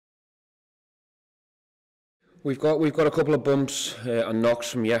We've got a couple of bumps and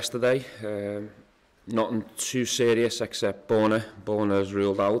knocks from yesterday. Nothing too serious except Borna's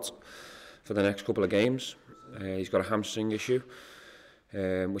ruled out for the next couple of games. He's got a hamstring issue,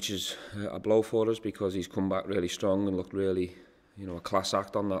 which is a blow for us because he's come back really strong and looked really, a class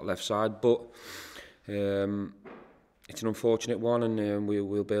act on that left side. But it's an unfortunate one, and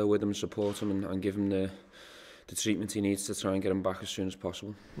we'll bear with him and support him and give him the treatment he needs to try and get him back as soon as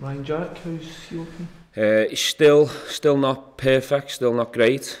possible. Ryan Gerrard, how's he looking? He's still not perfect, still not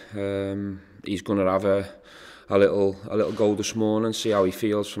great. He's going to have a little go this morning, see how he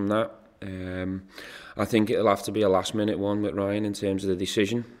feels from that. I think it'll have to be a last minute one with Ryan in terms of the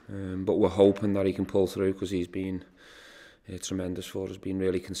decision, but we're hoping that he can pull through because he's been tremendous for us, been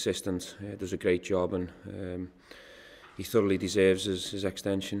really consistent, does a great job, and he thoroughly deserves his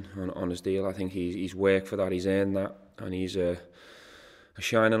extension on his deal. I think he's worked for that, he's earned that, and he's a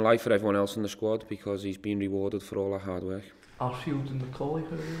shining light for everyone else in the squad because he's been rewarded for all that hard work. Arfield and McCauley,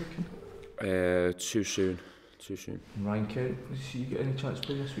 how are they looking? Too soon. And Ryan Kent, does he get any chance to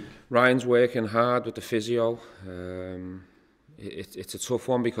play this week? Ryan's working hard with the physio. It's a tough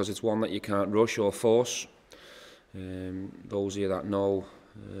one because it's one that you can't rush or force. Those of you that know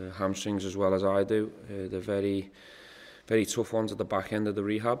hamstrings as well as I do, they're very, very tough ones at the back end of the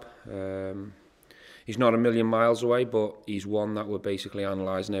rehab. He's not a million miles away, but he's one that we're basically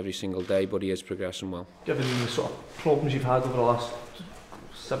analysing every single day, but he is progressing well. Given the sort of problems you've had over the last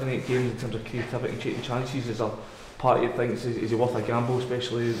 7-8 games in terms of creativity and taking chances, is a part of you thinks is he worth a gamble,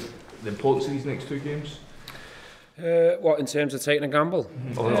 especially the importance of these next 2 games? What, in terms of taking a gamble?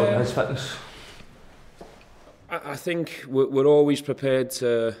 On his fitness? I think we're always prepared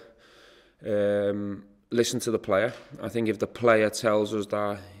to listen to the player. I think if the player tells us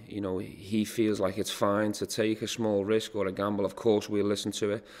that he feels like it's fine to take a small risk or a gamble, of course we'll listen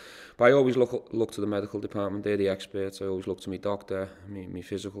to it. But I always look to the medical department, they're the experts. I always look to my doctor, my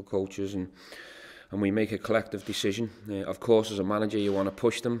physical coaches, and we make a collective decision. Of course, as a manager, you want to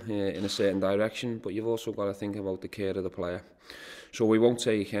push them in a certain direction, but you've also got to think about the care of the player. So we won't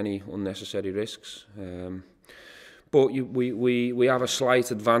take any unnecessary risks. But we have a slight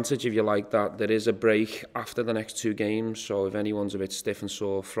advantage, if you like, that there is a break after the next 2 games. So if anyone's a bit stiff and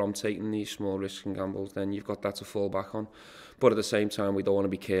sore from taking these small risks and gambles, then you've got that to fall back on. But at the same time, we don't want to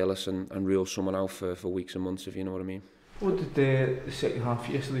be careless and rule someone out for weeks and months, if you know what I mean. What did the second half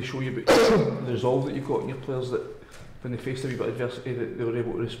yesterday show you about the resolve that you've got in your players, that when they faced a wee bit of adversity that they were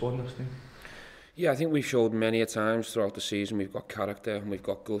able to respond this time? Yeah, I think we've showed many a times throughout the season we've got character and we've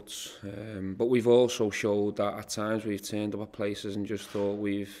got guts, but we've also showed that at times we've turned up at places and just thought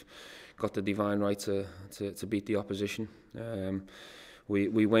we've got the divine right to beat the opposition.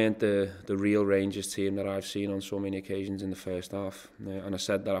 We weren't the real Rangers team that I've seen on so many occasions in the first half, and I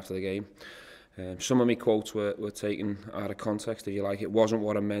said that after the game. Some of my quotes were taken out of context, if you like. It wasn't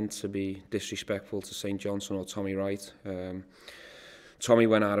what I meant to be disrespectful to St Johnstone or Tommy Wright. Tommy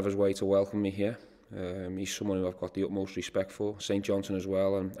went out of his way to welcome me here. He's someone who I've got the utmost respect for. St Johnstone as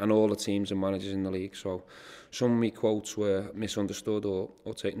well, and all the teams and managers in the league. So some of my quotes were misunderstood or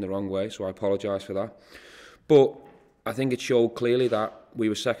taken the wrong way, so I apologise for that. But I think it showed clearly that we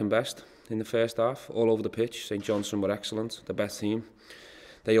were second best in the first half, all over the pitch. St Johnstone were excellent, the best team.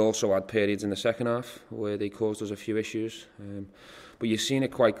 They also had periods in the second half where they caused us a few issues. But you've seen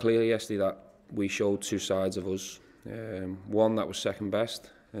it quite clearly yesterday that we showed 2 sides of us. One that was second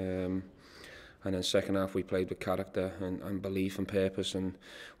best, and then second half we played with character and belief and purpose, and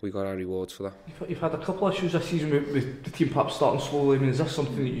we got our rewards for that. You've had a couple of issues this season with the team perhaps starting slowly. I mean, is this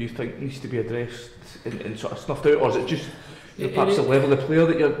something that you think needs to be addressed and sort of snuffed out, or is it just perhaps the level of the player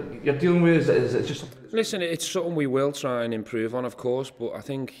that you're dealing with? Is it just something? Listen, it's something we will try and improve on, of course, but I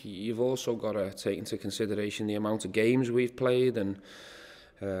think you've also got to take into consideration the amount of games we've played, and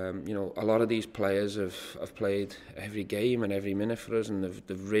a lot of these players have played every game and every minute for us, and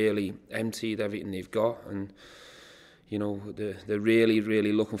they've really emptied everything they've got, and they're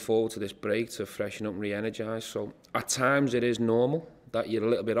really looking forward to this break to freshen up and re-energise. So at times it is normal that you're a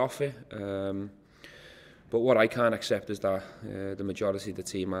little bit off it, but what I can't accept is that the majority of the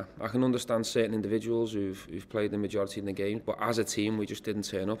team are. I can understand certain individuals who've played the majority of the games, but as a team we just didn't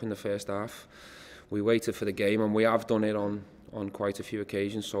turn up in the first half. We waited for the game, and we have done it on quite a few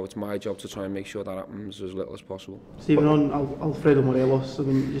occasions, so it's my job to try and make sure that happens as little as possible. Stephen, on Alfredo Morelos, I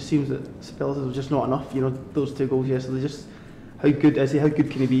mean, it just seems that Spells was just not enough. Those 2 goals yesterday. Just how good is he? How good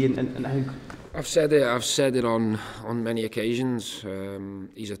can he be? And how? I've said it on many occasions.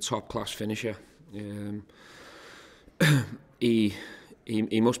 He's a top class finisher. He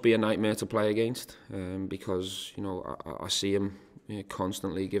must be a nightmare to play against, because I see him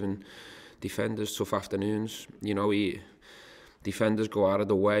constantly giving defenders tough afternoons. You know, defenders go out of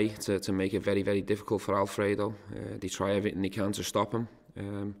the way to make it very, very difficult for Alfredo. They try everything they can to stop him.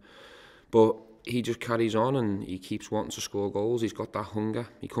 But he just carries on and he keeps wanting to score goals. He's got that hunger.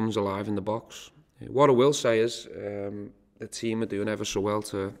 He comes alive in the box. What I will say is the team are doing ever so well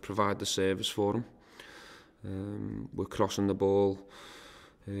to provide the service for him. We're crossing the ball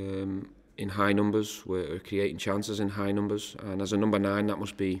in high numbers. We're creating chances in high numbers. And as a number 9, that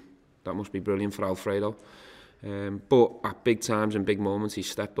must be brilliant for Alfredo. But at big times and big moments, he's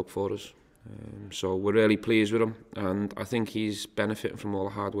stepped up for us. So we're really pleased with him, and I think he's benefiting from all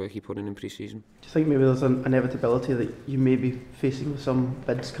the hard work he put in pre-season. Do you think maybe there's an inevitability that you may be facing with some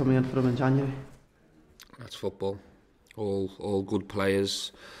bids coming in for him in January? That's football. All good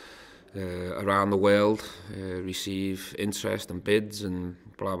players around the world receive interest and bids and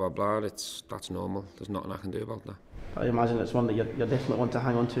blah blah blah. That's normal. There's nothing I can do about that. I imagine it's one that you definitely want to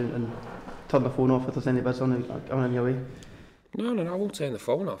hang on to and turn the phone off if there's any bids on your way. No, I won't turn the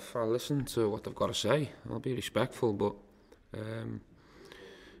phone off. I'll listen to what they've got to say. I'll be respectful, but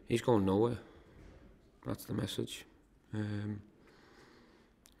he's going nowhere. That's the message. I've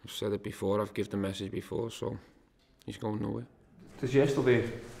said it before, I've given the message before, so he's going nowhere. Does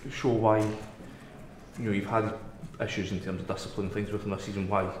yesterday show why you've had issues in terms of discipline and things within this season,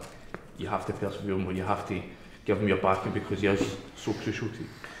 why you have to persevere and why you have to give him your backing because he is so crucial to you?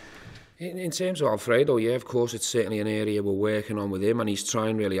 In terms of Alfredo, yeah, of course, it's certainly an area we're working on with him, and he's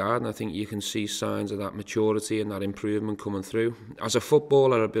trying really hard, and I think you can see signs of that maturity and that improvement coming through. As a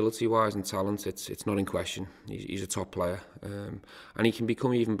footballer, ability-wise and talent, it's not in question. He's a top player, and he can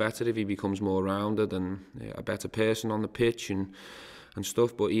become even better if he becomes more rounded and a better person on the pitch and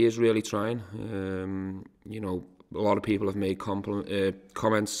stuff, but he is really trying. You know, a lot of people have made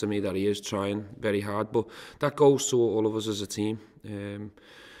comments to me that he is trying very hard, but that goes to all of us as a team.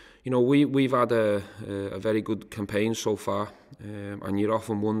 You know, we've had a very good campaign so far, and you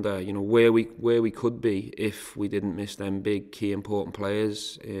often wonder, you know, where we could be if we didn't miss them big, key, important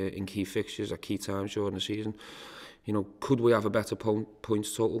players in key fixtures at key times during the season. You know, could we have a better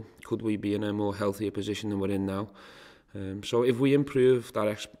points total? Could we be in a more healthier position than we're in now? So if we improve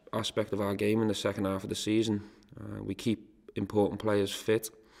that aspect of our game in the second half of the season, we keep important players fit,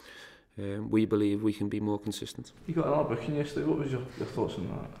 we believe we can be more consistent. You got another booking yesterday. What was your thoughts on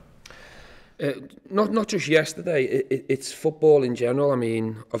that? Not just yesterday, it's football in general. I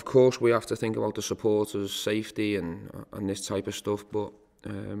mean, of course we have to think about the supporters' safety and this type of stuff, but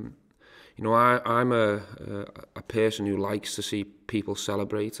you know, I'm a person who likes to see people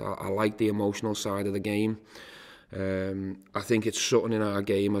celebrate. I like the emotional side of the game. I think it's something in our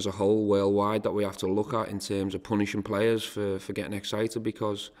game as a whole worldwide that we have to look at in terms of punishing players for getting excited,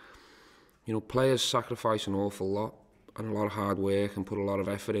 because you know, players sacrifice an awful lot and a lot of hard work and put a lot of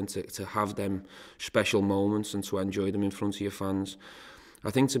effort into to have them special moments and to enjoy them in front of your fans. I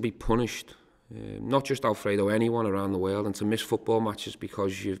think to be punished, not just Alfredo, anyone around the world, and to miss football matches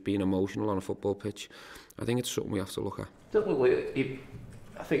because you've been emotional on a football pitch, I think it's something we have to look at. Didn't look like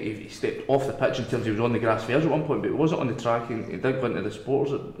I think he stepped off the pitch in terms of he was on the grass fares at one point, but he wasn't on the track and he did go into the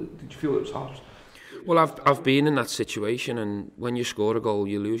sports. Did you feel it was harsh? Well, I've been in that situation, and when you score a goal,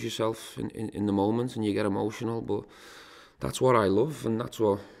 you lose yourself in the moment and you get emotional, but that's what I love, and that's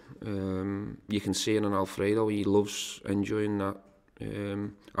what you can see in Alfredo. He loves enjoying that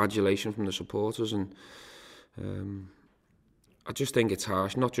adulation from the supporters, and I just think it's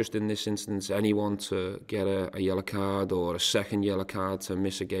harsh, not just in this instance, anyone to get a yellow card or a second yellow card to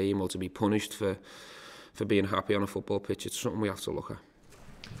miss a game or to be punished for being happy on a football pitch. It's something we have to look at.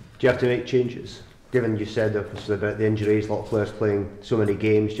 Do you have to make changes? Given you said about the injuries, a lot of players playing so many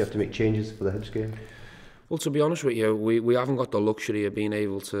games, do you have to make changes for the Hibs game? Well, to be honest with you, we haven't got the luxury of being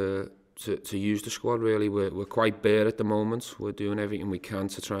able to use the squad, really. We're quite bare at the moment. We're doing everything we can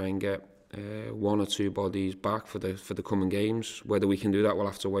to try and get one or two bodies back for the coming games. Whether we can do that, we'll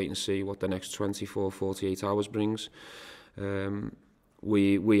have to wait and see what the next 24, 48 hours brings.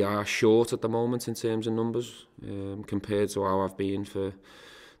 We are short at the moment in terms of numbers compared to how I've been for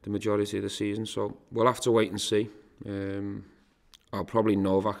the majority of the season, so we'll have to wait and see. I'll probably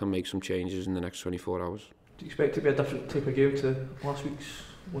know if I can make some changes in the next 24 hours. Do you expect it to be a different type of game to last week's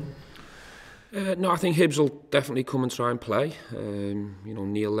one? No, I think Hibs will definitely come and try and play. You know,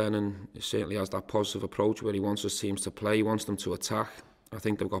 Neil Lennon certainly has that positive approach where he wants his teams to play, he wants them to attack. I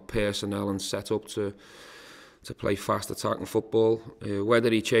think they've got personnel and set up to play fast attacking football.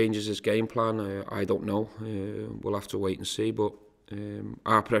 Whether he changes his game plan, I don't know. We'll have to wait and see, but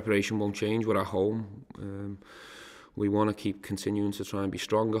our preparation won't change. We're at home. We want to keep continuing to try and be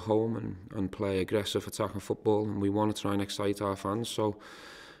strong at home and play aggressive attacking football, and we want to try and excite our fans. So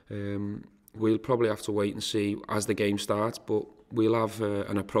we'll probably have to wait and see as the game starts, but we'll have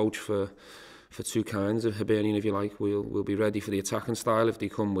an approach for two kinds of Hibernian, if you like. We'll be ready for the attacking style if they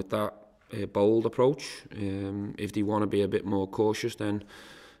come with that bold approach. If they want to be a bit more cautious, then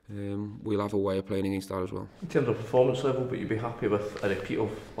we'll have a way of playing against that as well. In terms of performance level, but you'd be happy with a repeat of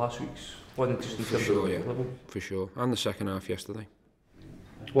last week's one, just in terms of level? For sure, and the second half yesterday.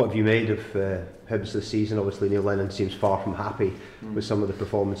 What have you made of Hibs this season? Obviously Neil Lennon seems far from happy with some of the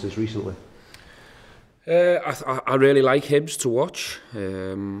performances recently. I really like Hibs to watch.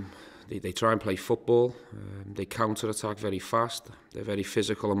 They try and play football. They counter-attack very fast. They're very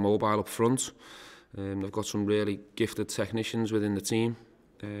physical and mobile up front. They've got some really gifted technicians within the team.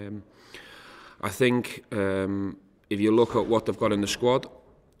 I think if you look at what they've got in the squad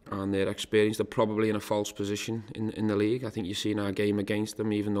and their experience, they're probably in a false position in the league. I think you've seen our game against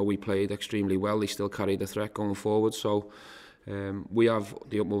them, even though we played extremely well, they still carried the threat going forward. So we have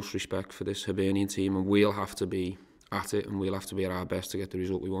the utmost respect for this Hibernian team, and we'll have to be at it and we'll have to be at our best to get the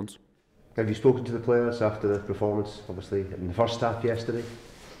result we want. Have you spoken to the players after the performance, obviously in the first half yesterday?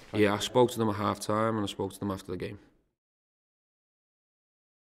 Yeah, I spoke to them at half time and I spoke to them after the game.